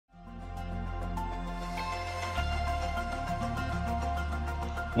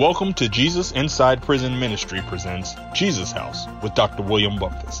Welcome to Jesus Inside Prison Ministry presents Jesus House with Dr. William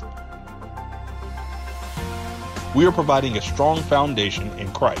Bumpus. We are providing a strong foundation in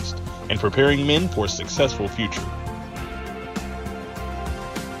Christ and preparing men for a successful future.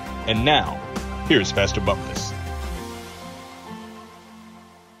 And now, here's Pastor Bumpus.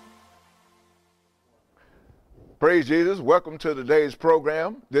 Praise Jesus. Welcome to today's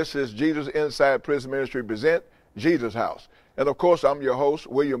program. This is Jesus Inside Prison Ministry present Jesus House. And of course, I'm your host,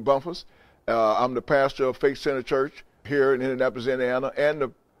 William Bumpus. I'm the pastor of Faith Center Church here in Indianapolis, Indiana, and the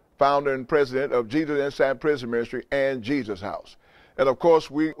founder and president of Jesus Inside Prison Ministry and Jesus House. And of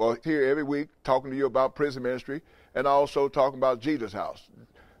course, we are here every week talking to you about prison ministry and also talking about Jesus House.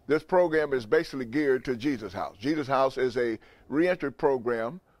 This program is basically geared to Jesus House. Jesus House is a reentry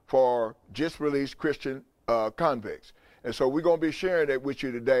program for just released Christian convicts. And so we're going to be sharing that with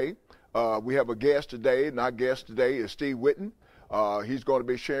you today. We have a guest today, and our guest today is Steve Whitten. He's going to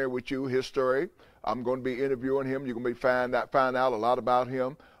be sharing with you his story. I'm going to be interviewing him. You're going to be find out a lot about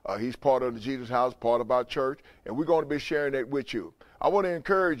him. He's part of the Jesus House, part of our church, and we're going to be sharing that with you. I want to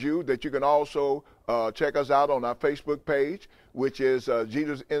encourage you that you can also check us out on our Facebook page, which is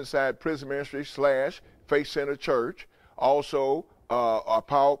Jesus Inside Prison Ministry / Faith Center Church. Also, our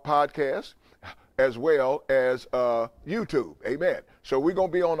podcast, as well as YouTube. Amen. So we're going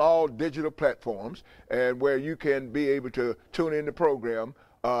to be on all digital platforms, and where you can be able to tune in the program,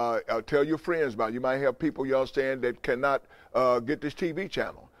 tell your friends about it. You might have people, you understand, that cannot get this TV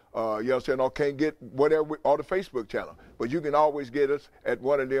channel. You understand, or can't get whatever, or the Facebook channel. But you can always get us at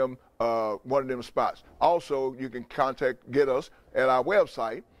one of them spots. Also, you can get us at our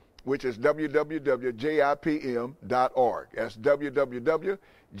website, which is www.jipm.org. That's www.jipm.org.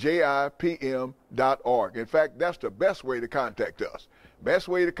 In fact, that's the best way to contact us. Best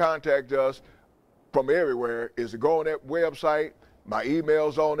way to contact us from everywhere is to go on that website. My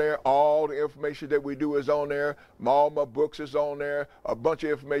email's on there. All the information that we do is on there. All my books is on there. A bunch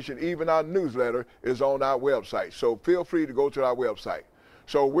of information. Even our newsletter is on our website. So feel free to go to our website.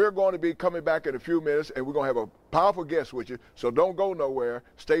 So we're going to be coming back in a few minutes, and we're going to have a powerful guest with you. So don't go nowhere.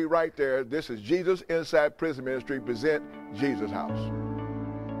 Stay right there. This is Jesus Inside Prison Ministry present Jesus House.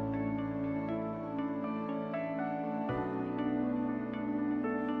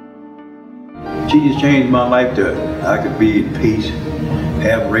 Jesus changed my life to I could be in peace,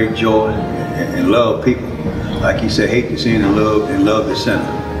 have great joy, and love people. Like he said, hate the sin and love the sinner.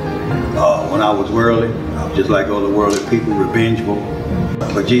 When I was worldly, I was just like all the worldly people, revengeful.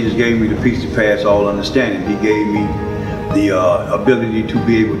 But Jesus gave me the peace to pass all understanding. He gave me the ability to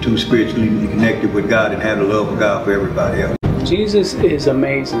be able to spiritually be connected with God and have the love of God for everybody else. Jesus is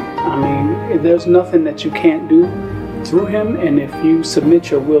amazing. I mean, there's nothing that you can't do through him, and if you submit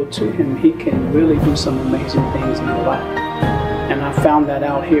your will to him, he can really do some amazing things in your life. And I found that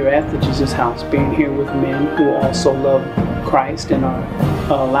out here at the Jesus House, being here with men who also love Christ and are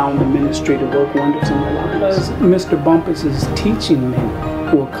allowing the ministry to work wonders in their lives. Mr. Bumpus is teaching men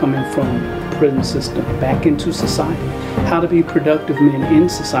who are coming from the prison system back into society how to be productive men in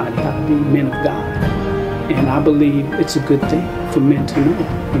society, how to be men of God. And I believe it's a good thing for men to know,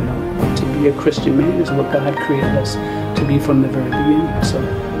 to be a Christian man is what God created us to be from the very beginning. So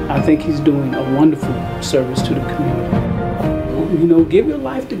I think he's doing a wonderful service to the community. Give your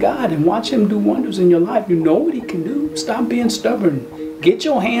life to God and watch him do wonders in your life. You know what he can do. Stop being stubborn. Get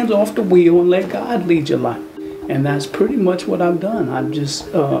your hands off the wheel and let God lead your life. And that's pretty much what I've done. I've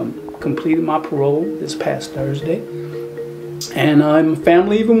just completed my parole this past Thursday. And my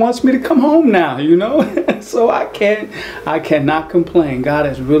family even wants me to come home now, So I cannot complain. God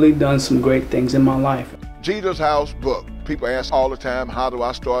has really done some great things in my life. Jesus House book. People ask all the time, how do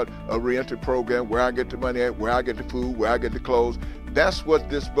I start a reentry program, where I get the money at, where I get the food, where I get the clothes. That's what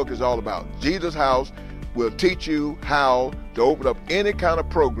this book is all about. Jesus House will teach you how to open up any kind of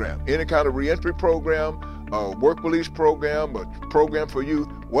program, any kind of reentry program, a work release program, a program for youth,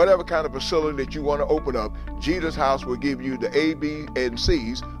 whatever kind of facility that you want to open up. Jesus House will give you the A, B, and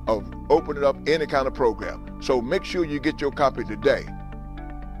C's of opening up any kind of program. So make sure you get your copy today.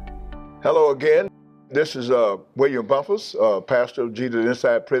 Hello again. This is William Bumpus, pastor of Jesus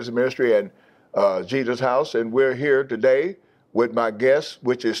Inside Prison Ministry and Jesus House, and we're here today with my guest,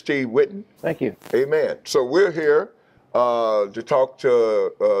 which is Steve Whitten. Thank you. Amen. So we're here to talk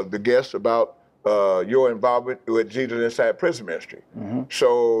to the guest about your involvement with Jesus Inside Prison Ministry. Mm-hmm.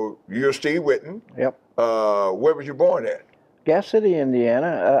 So you're Steve Whitten. Yep. Where was you born at? Gas City,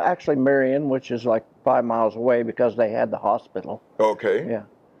 Indiana. Actually, Marion, which is like 5 miles away because they had the hospital. Okay. Yeah.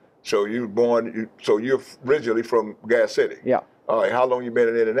 So you're originally from Gas City? Yeah. All right. How long you been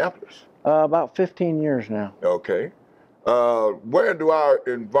in Indianapolis? About 15 years now. Okay. Where do our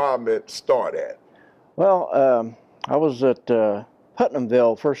involvement start at? Well, I was at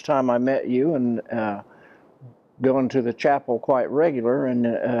Putnamville first time I met you, and going to the chapel quite regular, and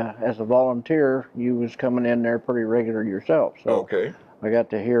as a volunteer, you was coming in there pretty regular yourself. So Okay. I got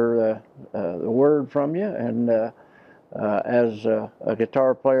to hear the word from you, and as a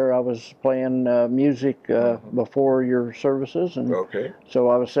guitar player, I was playing music before your services, and Okay. so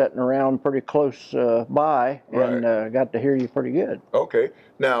I was sitting around pretty close by, and got to hear you pretty good. Okay.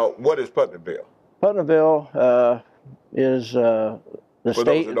 Now, what is Putnamville? Putnamville is the For state.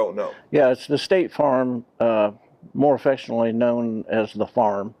 those who don't know. Yeah, it's the State Farm, more affectionately known as the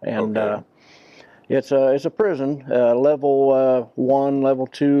Farm, and Okay. it's a prison, level 1, level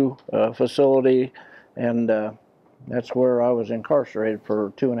 2 facility, and that's where I was incarcerated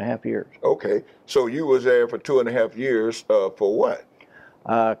for 2.5 years. Okay. So you was there for 2.5 years for what?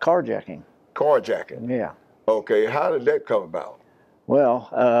 Carjacking. Carjacking. Yeah. Okay. How did that come about? Well,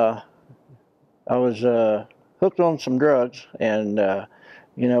 I was hooked on some drugs, and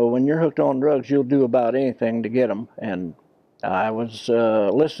you know, when you're hooked on drugs, you'll do about anything to get them. And I was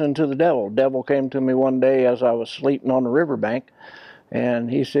listening to the devil. The devil came to me one day as I was sleeping on the riverbank, and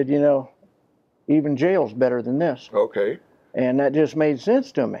he said, you know, even jail's better than this. Okay. And that just made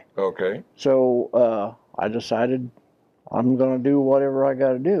sense to me. Okay. So I decided I'm going to do whatever I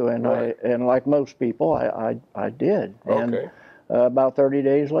got to do, and Right. and like most people, I did. And Okay. about 30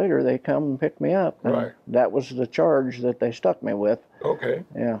 days later, they come and picked me up. And Right. that was the charge that they stuck me with. Okay.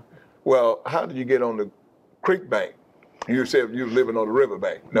 Yeah. Well, how did you get on the creek bank? You said you were living on the river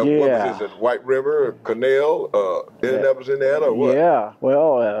bank. Now, Yeah. what was this? White River, Canal, Indianapolis, Indiana, or what? Yeah.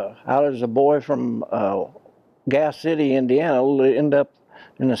 Well, I was a boy from Gas City, Indiana, ended up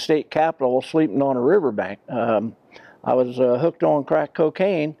in the state capital sleeping on a riverbank. I was hooked on crack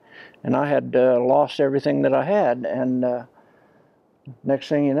cocaine, and I had lost everything that I had. And next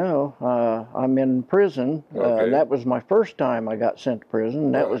thing you know, I'm in prison. Okay. That was my first time I got sent to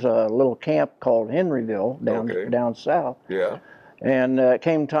prison. That Right. was a little camp called Henryville Okay. down south. Yeah. And it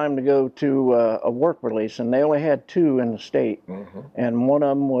came time to go to a work release, and they only had 2 in the state. Mm-hmm. And one of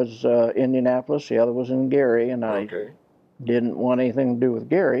them was Indianapolis, the other was in Gary, and I Okay. didn't want anything to do with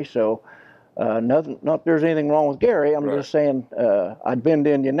Gary. So nothing, not there's anything wrong with Gary. I'm Right. just saying I'd been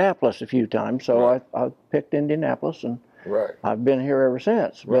to Indianapolis a few times, so Right. I picked Indianapolis, and Right. I've been here ever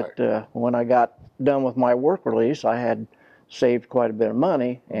since. Right. But when I got done with my work release, I had saved quite a bit of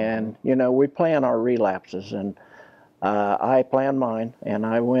money, and you know, we plan our relapses, and I planned mine, and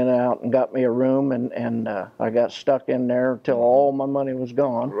I went out and got me a room, and I got stuck in there till all my money was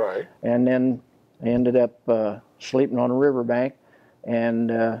gone. Right. And then I ended up sleeping on a riverbank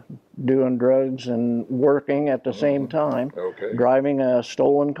and doing drugs and working at the same time, Okay. driving a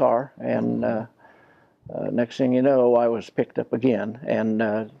stolen car. And next thing you know, I was picked up again, and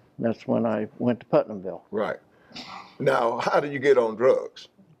that's when I went to Putnamville. Right. Now, how did you get on drugs?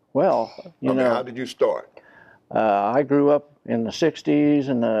 Well, you I mean, know, how did you start? I grew up in the 60s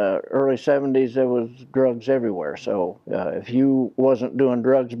and the early 70s. There was drugs everywhere. So if you wasn't doing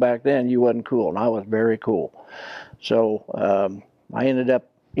drugs back then, you wasn't cool. And I was very cool. So I ended up,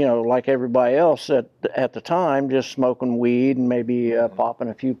 you know, like everybody else at the time, just smoking weed and maybe popping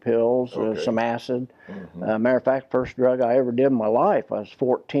a few pills, Okay. some acid. Mm-hmm. Matter of fact, first drug I ever did in my life, I was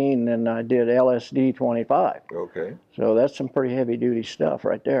 14 and I did LSD 25. Okay. So that's some pretty heavy duty stuff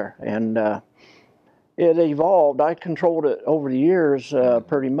right there. And it evolved. I controlled it over the years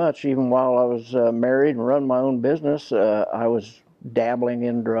pretty much. Even while I was married and run my own business, I was dabbling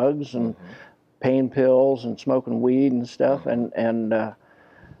in drugs and pain pills and smoking weed and stuff. And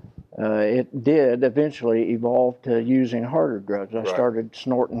it did eventually evolve to using harder drugs. I Right. started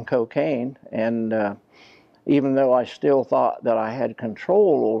snorting cocaine, and even though I still thought that I had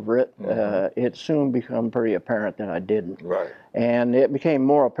control over it, it soon became pretty apparent that I didn't. Right. And it became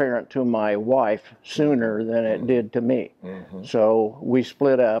more apparent to my wife sooner than it did to me. Mm-hmm. So we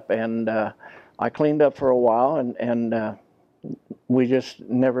split up, and I cleaned up for a while, and we just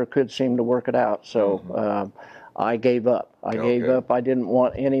never could seem to work it out. So I gave up. I gave Okay. up. I didn't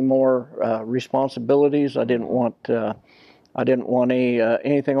want any more responsibilities. I didn't want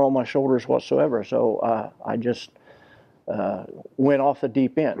anything on my shoulders whatsoever. So I just went off the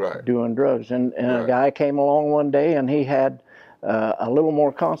deep end Right. doing drugs. And Right. a guy came along one day, and he had a little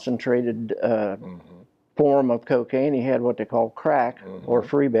more concentrated form of cocaine. He had what they call crack or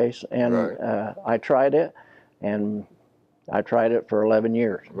freebase, and Right. I tried it, and I tried it for 11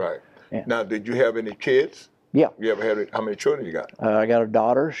 years. Right. Yeah. Now, did you have any kids? Yeah. You ever had, how many children you got? I got a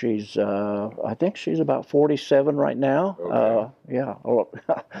daughter. She's, I think she's about 47 right now. Okay. Yeah,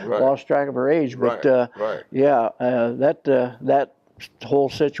 Right. lost track of her age, but Right. yeah, that whole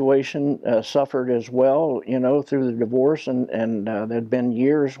situation suffered as well, you know, through the divorce, and there'd been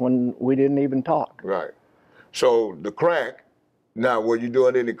years when we didn't even talk. Right. So the crack. Now, were you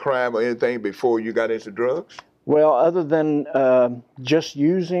doing any crime or anything before you got into drugs? Well, other than just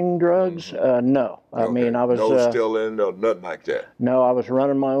using drugs, no. I mean, I was no stealing or nothing like that. No, I was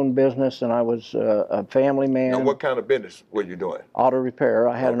running my own business, and I was a family man. Now, what kind of business were you doing? Auto repair.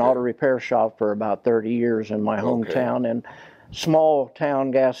 I had an auto repair shop for about 30 years in my hometown, and small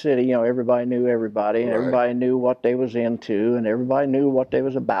town, Gas City. You know, everybody knew everybody, and everybody knew what they was into, and everybody knew what they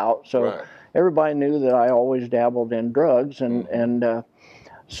was about. So everybody knew that I always dabbled in drugs, and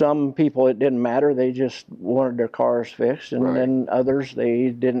some people it didn't matter. They just wanted their cars fixed, and then others they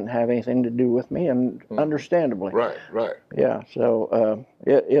didn't have anything to do with me, and understandably. Right. Yeah. So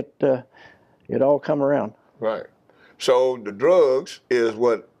it all come around. Right. So the drugs is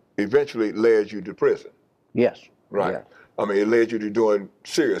what eventually led you to prison. Yes. Right. Yeah. I mean, it led you to doing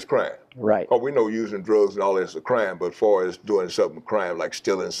serious crime. Right. Oh, we know using drugs and all that's a crime, but as far as doing something crime like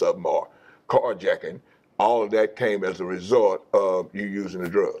stealing something or carjacking, all of that came as a result of you using the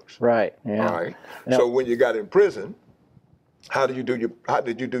drugs. Right. Yeah. All right. So when you got in prison, how did you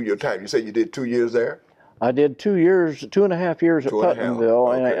do your time? You said you did 2 years there? I did 2 years, 2.5 years at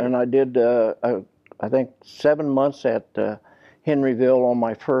Putnamville, and I did I think 7 months at Henryville on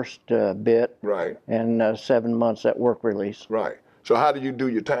my first bit. Right. And 7 months at work release. Right. So how did you do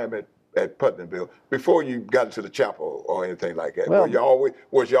your time at Putnamville before you got into the chapel or anything like that? Well, had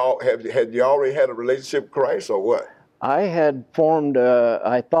you already had a relationship with Christ or what? I had formed,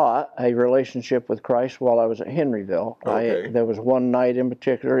 I thought, a relationship with Christ while I was at Henryville. Okay. There was one night in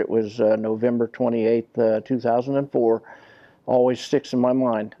particular. It was November 28th, 2004. Always sticks in my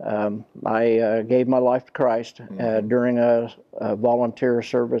mind. I gave my life to Christ during a volunteer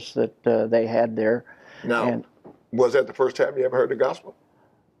service that they had there. Now, was that the first time you ever heard the gospel?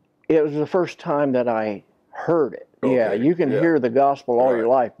 It was the first time that I heard it. Okay. Yeah, you can hear the gospel all your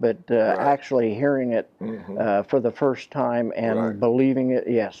life, but actually hearing it for the first time and believing it,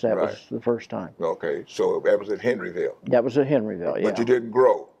 yes, that was the first time. Okay, so that was at Henryville. That was at Henryville, yeah. But you didn't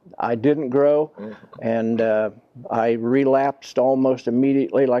grow. I didn't grow, and I relapsed almost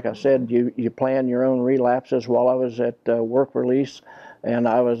immediately. Like I said, you plan your own relapses while I was at work release, and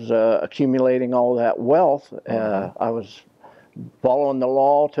I was accumulating all that wealth. I was following the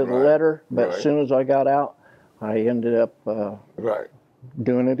law to the letter, but as soon as I got out, I ended up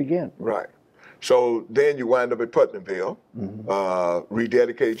doing it again. Right. So then you wind up at Putnamville,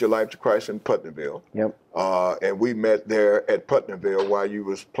 rededicated your life to Christ in Putnamville. Yep. And we met there at Putnamville while you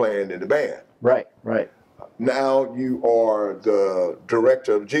was playing in the band. Right. Now you are the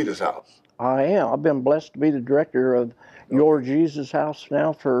director of Jesus House. I am. I've been blessed to be the director of Your Jesus House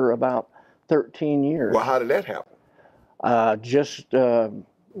now for about 13 years. Well, how did that happen? I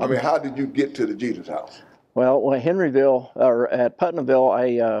mean, how did you get to the Jesus House? Well, Henryville, or at Putnamville,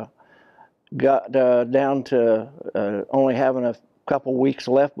 I got down to only having a couple weeks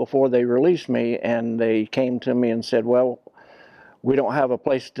left before they released me, and they came to me and said, well, we don't have a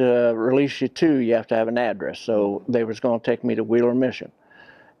place to release you to. You have to have an address. So they was going to take me to Wheeler Mission.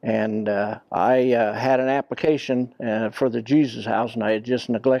 And I had an application for the Jesus House, and I had just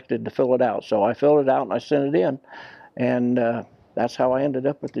neglected to fill it out. So I filled it out, and I sent it in. And that's how I ended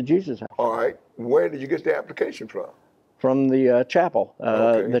up at the Jesus House. All right. Where did you get the application from? From the chapel.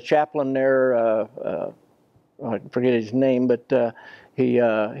 The chaplain there, I forget his name, but he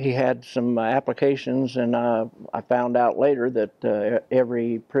had some applications, and I found out later that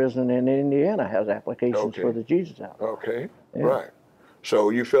every prison in Indiana has applications for the Jesus House. Okay, right. So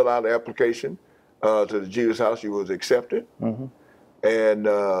you filled out the application to the Jesus House. You was accepted. And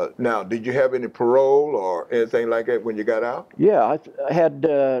now, did you have any parole or anything like that when you got out? Yeah, I had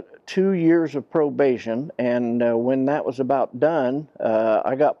 2 years of probation, and when that was about done,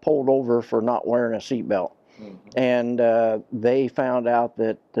 I got pulled over for not wearing a seatbelt. And they found out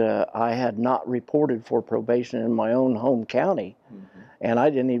that I had not reported for probation in my own home county, and I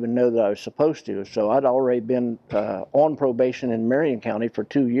didn't even know that I was supposed to. So I'd already been on probation in Marion County for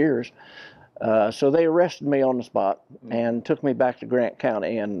 2 years. So they arrested me on the spot and took me back to Grant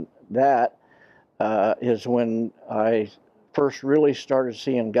County, and that is when I first really started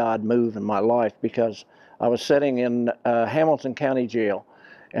seeing God move in my life, because I was sitting in Hamilton County Jail,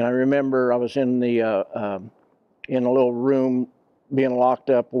 and I remember I was in a little room being locked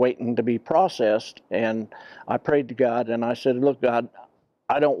up waiting to be processed, and I prayed to God, and I said, look, God,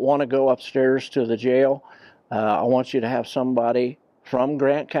 I don't want to go upstairs to the jail. I want you to have somebody from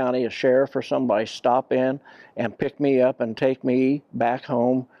Grant County, a sheriff or somebody, stop in and pick me up and take me back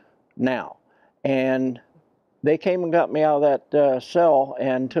home now. And they came and got me out of that cell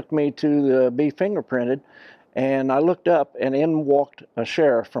and took me to be fingerprinted. And I looked up, and in walked a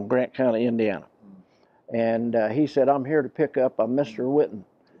sheriff from Grant County, Indiana. And he said, "I'm here to pick up a Mr. Whitten."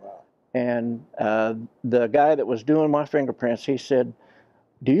 Wow. And the guy that was doing my fingerprints, he said,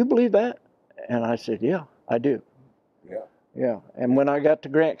 "Do you believe that?" And I said, "Yeah, I do." Yeah. And when I got to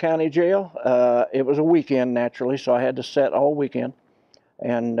Grant County Jail, it was a weekend, naturally, so I had to sit all weekend.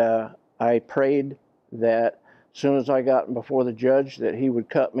 And I prayed that as soon as I got before the judge, that he would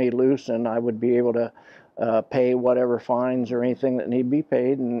cut me loose and I would be able to pay whatever fines or anything that need to be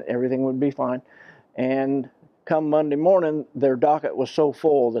paid, and everything would be fine. And come Monday morning, their docket was so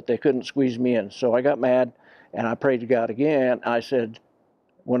full that they couldn't squeeze me in. So I got mad, and I prayed to God again. I said,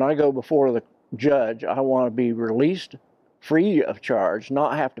 when I go before the judge, I want to be released free of charge,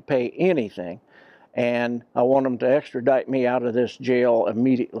 not have to pay anything, and I want them to extradite me out of this jail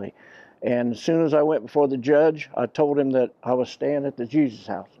immediately. And as soon as I went before the judge, I told him that I was staying at the Jesus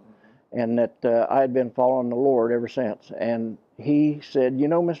House and that I had been following the Lord ever since. And he said, "You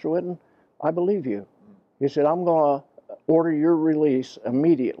know, Mr. Whitten, I believe you." He said, "I'm going to order your release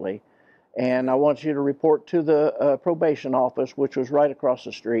immediately, and I want you to report to the probation office," which was right across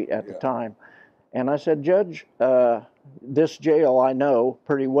the street at the time. And I said, "Judge, this jail I know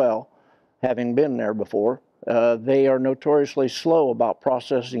pretty well, having been there before. They are notoriously slow about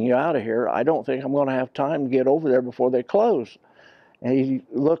processing you out of here. I don't think I'm going to have time to get over there before they close." And he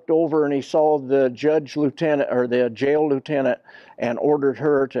looked over and he saw the judge lieutenant, or the jail lieutenant, and ordered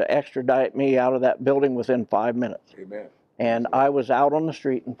her to extradite me out of that building within 5 minutes. Amen. And I was out on the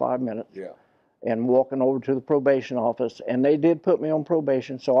street in 5 minutes. Yeah. And walking over to the probation office, and they did put me on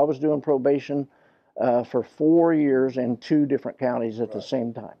probation. So I was doing probation for 4 years in 2 different counties at the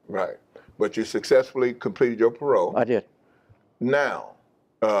same time. Right. But you successfully completed your parole. I did. Now,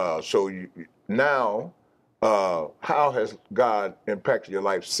 how has God impacted your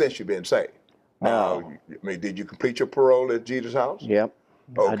life since you've been saved? Now, I mean, did you complete your parole at Jesus House? Yep.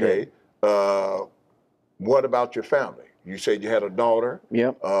 Okay. What about your family? You said you had a daughter.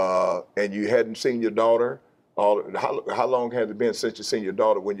 Yep. And you hadn't seen your daughter. How long had it been since you seen your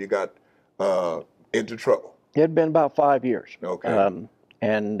daughter when you got into trouble? It had been about 5 years. Okay.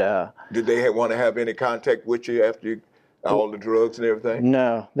 Did they want to have any contact with you after all the drugs and everything?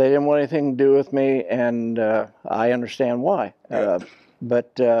 No, they didn't want anything to do with me, and I understand why. Yeah.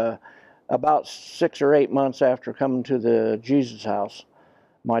 But about 6 or 8 months after coming to the Jesus House,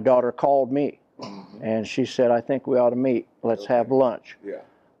 my daughter called me, and she said, "I think we ought to meet. Let's have lunch." Yeah.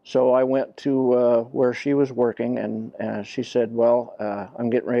 So I went to where she was working, and she said, "Well, I'm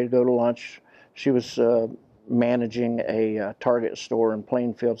getting ready to go to lunch." She was managing a Target store in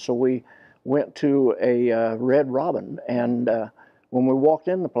Plainfield, so we went to a Red Robin, and when we walked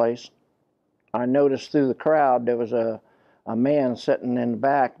in the place, I noticed through the crowd there was a man sitting in the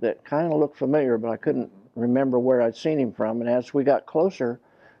back that kind of looked familiar, but I couldn't remember where I'd seen him from. And as we got closer,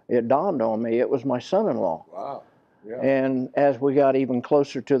 it dawned on me it was my son-in-law. Wow. Yeah. And as we got even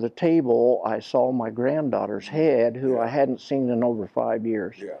closer to the table, I saw my granddaughter's head, who I hadn't seen in over 5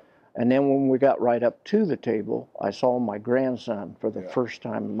 years. Yeah. And then when we got right up to the table, I saw my grandson for the first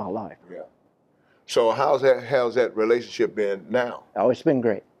time in my life. Yeah. So how's that relationship been now? Oh, it's been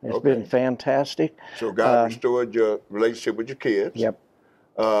great. It's been fantastic. So God restored your relationship with your kids. Yep.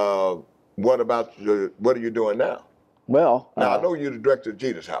 What are you doing now? Well, Now, I know you're the director of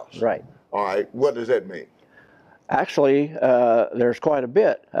Jesus House. Right. All right. What does that mean? Actually, there's quite a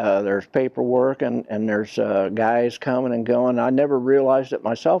bit. There's paperwork and there's guys coming and going. I never realized it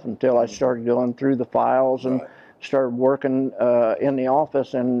myself until I started going through the files and started working in the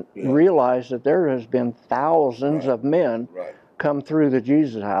office and realized that there has been thousands of men come through the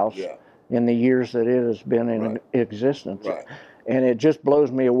Jesus House in the years that it has been in existence. Right. And it just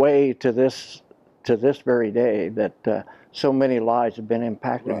blows me away to this very day that so many lives have been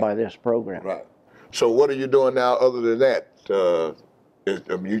impacted by this program. Right. So what are you doing now other than that?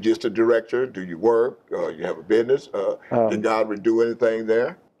 Are you just a director? Do you work? You have a business? Did God do anything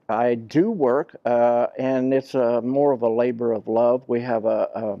there? I do work, and it's more of a labor of love. We have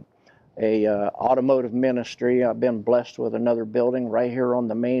a automotive ministry. I've been blessed with another building right here on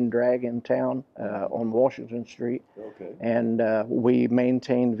the main drag in town on Washington Street. Okay. And we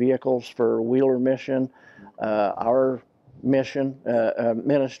maintain vehicles for Wheeler Mission, our mission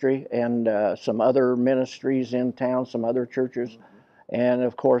ministry, and some other ministries in town, some other churches. And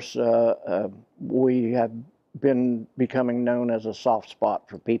of course, we have been becoming known as a soft spot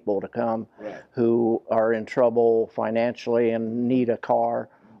for people to come Right. who are in trouble financially and need a car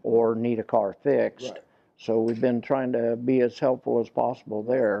or need a car fixed. Right. So we've been trying to be as helpful as possible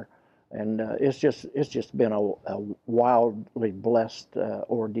there, and it's just been a wildly blessed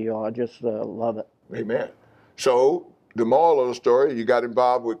ordeal. I just love it. Amen. So the moral of the story, you got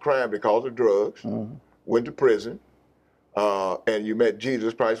involved with crime because of drugs, went to prison, and you met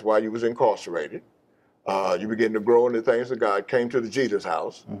Jesus Christ while you was incarcerated. You began to grow in the things of God, came to the Jesus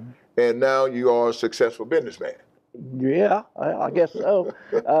House, and now you are a successful businessman. Yeah, I guess so.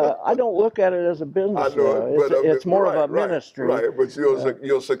 I don't look at it as a business. I know it, but It's more right, of a ministry. Right, but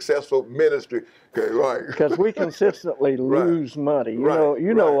you're a successful ministry. Okay, right. Because we consistently lose money.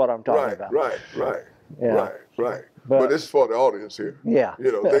 You know what I'm talking about. Right. Yeah. Right. But But this is for the audience here. Yeah.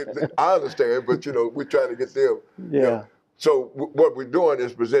 You know, I understand, but we're trying to get them. Yeah. So what we're doing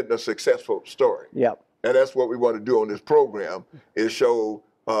is presenting a successful story. Yep. And that's what we want to do on this program, is show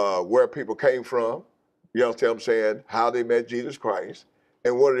where people came from, you understand what I'm saying, how they met Jesus Christ,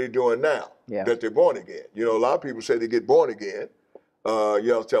 and what are they doing now that they're born again. A lot of people say they get born again, you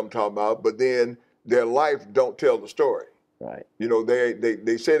understand what I'm talking about, but then their life don't tell the story. Right.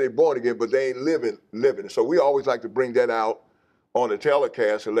 They say they're born again, but they ain't living. So we always like to bring that out on the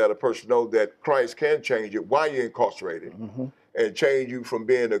telecast and let a person know that Christ can change you while you're incarcerated and change you from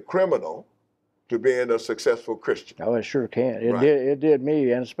being a criminal to being a successful Christian. Oh, it sure can. It Right. did. It did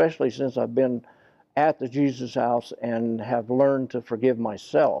me, and especially since I've been at the Jesus House and have learned to forgive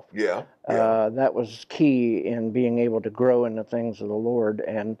myself. Yeah. That was key in being able to grow in the things of the Lord.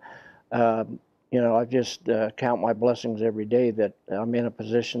 And I just count my blessings every day that I'm in a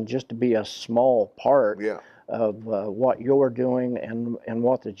position just to be a small part of what you're doing and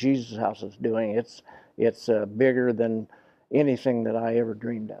what the Jesus House is doing. It's bigger than anything that I ever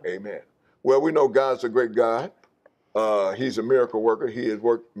dreamed of. Amen. Well, we know God's a great God. He's a miracle worker. He has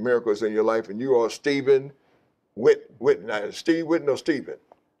worked miracles in your life, and you are Stephen Witten. Steve Witten or Stephen?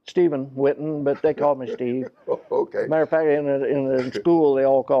 Stephen Witten, but they call me Steve. Okay. Matter of fact, in the school, they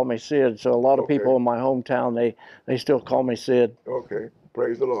all call me Sid. So a lot of people in my hometown, they still call me Sid. Okay.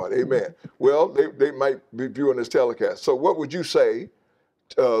 Praise the Lord. Amen. Well, they might be viewing this telecast. So what would you say,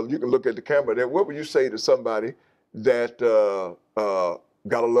 you can look at the camera there, what would you say to somebody that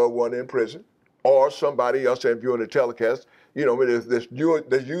got a loved one in prison, or somebody else that viewing the telecast,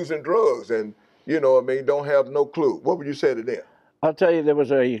 that's using drugs and, don't have no clue? What would you say to them? I'll tell you, there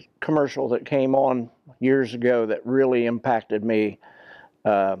was a commercial that came on years ago that really impacted me.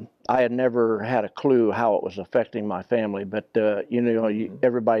 I had never had a clue how it was affecting my family, but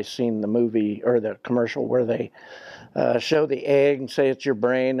everybody's seen the movie or the commercial where they show the egg and say it's your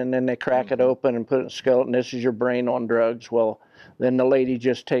brain, and then they crack it open and put it in a skillet, and this is your brain on drugs. Well, then the lady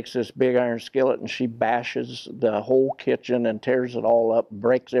just takes this big iron skillet and she bashes the whole kitchen and tears it all up,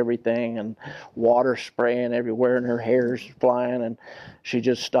 breaks everything, and water spraying everywhere, and her hair's flying, and she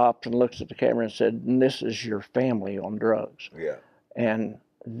just stopped and looks at the camera and said, "This is your family on drugs." Yeah. And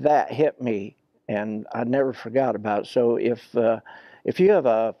that hit me, and I never forgot about it. So if you have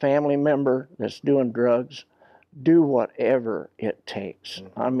a family member that's doing drugs, do whatever it takes.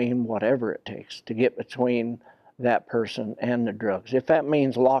 I mean, whatever it takes to get between that person and the drugs. If that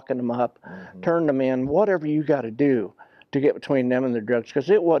means locking them up, turn them in, whatever you got to do to get between them and the drugs.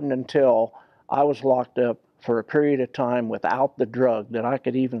 Because it wasn't until I was locked up for a period of time without the drug that I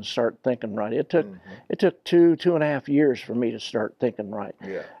could even start thinking right. It took 2.5 years for me to start thinking right.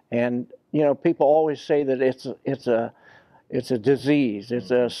 Yeah. And people always say that it's a disease, it's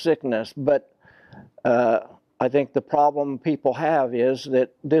a sickness, but I think the problem people have is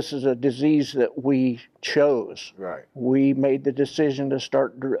that this is a disease that we chose. Right. We made the decision to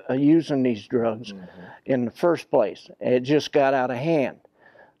start using these drugs in the first place. It just got out of hand.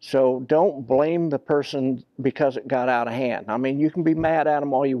 So don't blame the person because it got out of hand. I mean, you can be mad at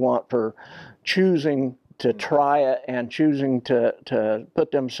them all you want for choosing to try it and choosing to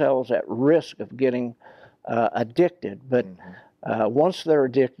put themselves at risk of getting addicted. But once they're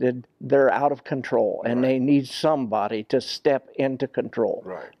addicted, they're out of control, and they need somebody to step into control.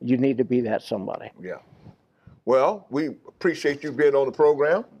 Right. You need to be that somebody. Yeah. Well, we appreciate you being on the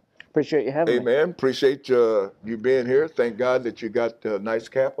program. Appreciate you having me. Amen. Appreciate you being here. Thank God that you got a nice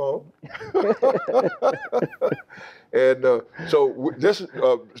cap on. And this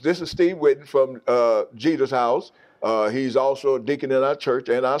is Steve Witten from Jesus House. He's also a deacon in our church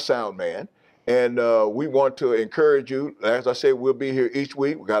and our sound man. And we want to encourage you. As I said, we'll be here each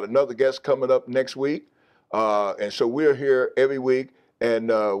week. We got another guest coming up next week. And so we're here every week. And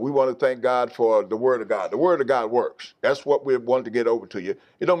we want to thank God for the Word of God. The Word of God works. That's what we want to get over to you.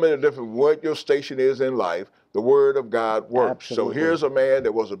 It don't make a difference what your station is in life. The Word of God works. Absolutely. So here's a man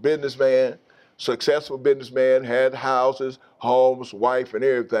that was a businessman, successful businessman, had houses, homes, wife, and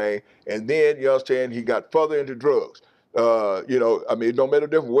everything. And then, you understand, he got further into drugs. You know, I mean, it don't matter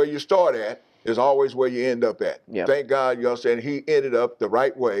difference where you start at, is always where you end up at. Yep. Thank God, you understand, he ended up the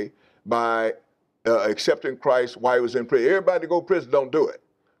right way by accepting Christ while he was in prison. Everybody that go to prison don't do it.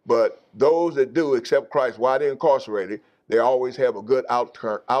 But those that do accept Christ while they're incarcerated, they always have a good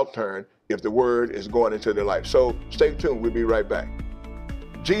outturn if the word is going into their life. So stay tuned. We'll be right back.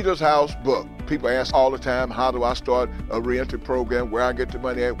 Jesus House book. People ask all the time, how do I start a reentry program, where I get the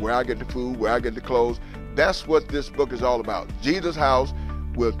money at, where I get the food, where I get the clothes. That's what this book is all about. Jesus House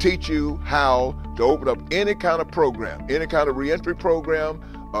will teach you how to open up any kind of program, any kind of reentry program,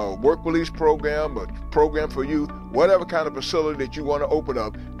 a work release program, a program for you, whatever kind of facility that you want to open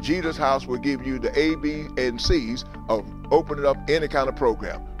up. Jesus House will give you the A, B, and C's of opening up any kind of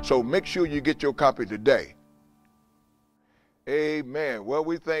program. So make sure you get your copy today. Amen. Well,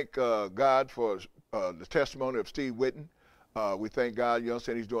 we thank God for the testimony of Steve Whitten. We thank God, you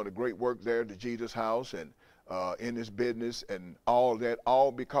understand, he's doing a great work there at the Jesus House and in his business and all that,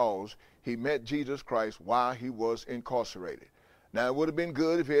 all because he met Jesus Christ while he was incarcerated. Now, it would have been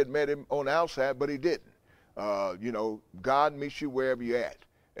good if he had met him on the outside, but he didn't. You know, God meets you wherever you're at.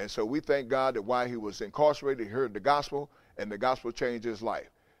 And so we thank God that while he was incarcerated, he heard the gospel, and the gospel changed his life.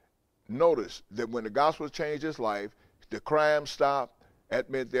 Notice that when the gospel changed his life, the crime stopped. That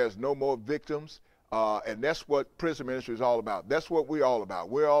meant there's no more victims. And that's what prison ministry is all about. That's what we're all about.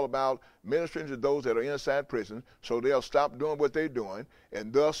 We're all about ministering to those that are inside prison so they'll stop doing what they're doing,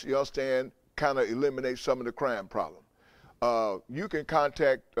 and thus, you understand, kind of eliminate some of the crime problem. You can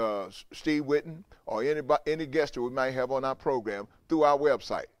contact Steve Whitten or any guest that we might have on our program through our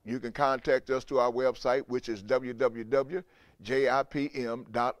website. You can contact us through our website, which is www.jipm.org.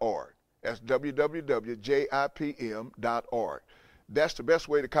 That's www.jipm.org. That's the best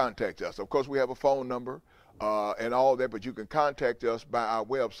way to contact us. Of course, we have a phone number and all that, but you can contact us by our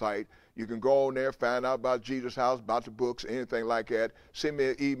website. You can go on there, find out about Jesus House, about the books, anything like that. Send me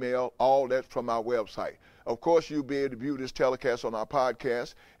an email, all that from our website. Of course, you'll be able to view this telecast on our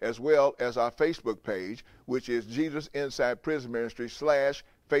podcast as well as our Facebook page, which is Jesus Inside Prison Ministry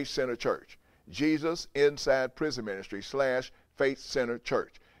 / Faith Center Church. Jesus Inside Prison Ministry / Faith Center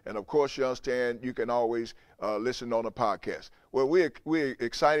Church. And of course, you understand, you can always listen on a podcast. Well, we're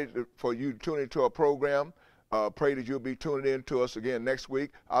excited for you to tune into our program. Pray that you'll be tuning in to us again next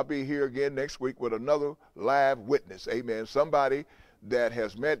week. I'll be here again next week with another live witness. Amen. Somebody that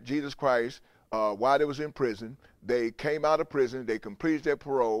has met Jesus Christ while they was in prison. They came out of prison. They completed their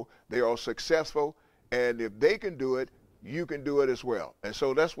parole. They are successful. And if they can do it, you can do it as well. And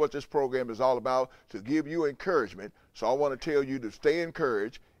so that's what this program is all about, to give you encouragement. So I want to tell you to stay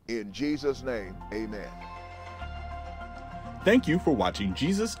encouraged. In Jesus' name, amen. Thank you for watching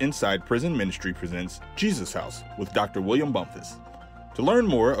Jesus Inside Prison Ministry presents Jesus House with Dr. William Bumpus. To learn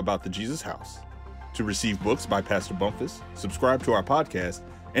more about the Jesus House, to receive books by Pastor Bumpus, subscribe to our podcast,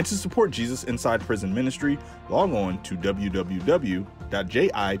 and to support Jesus Inside Prison Ministry, log on to www.jipm.org.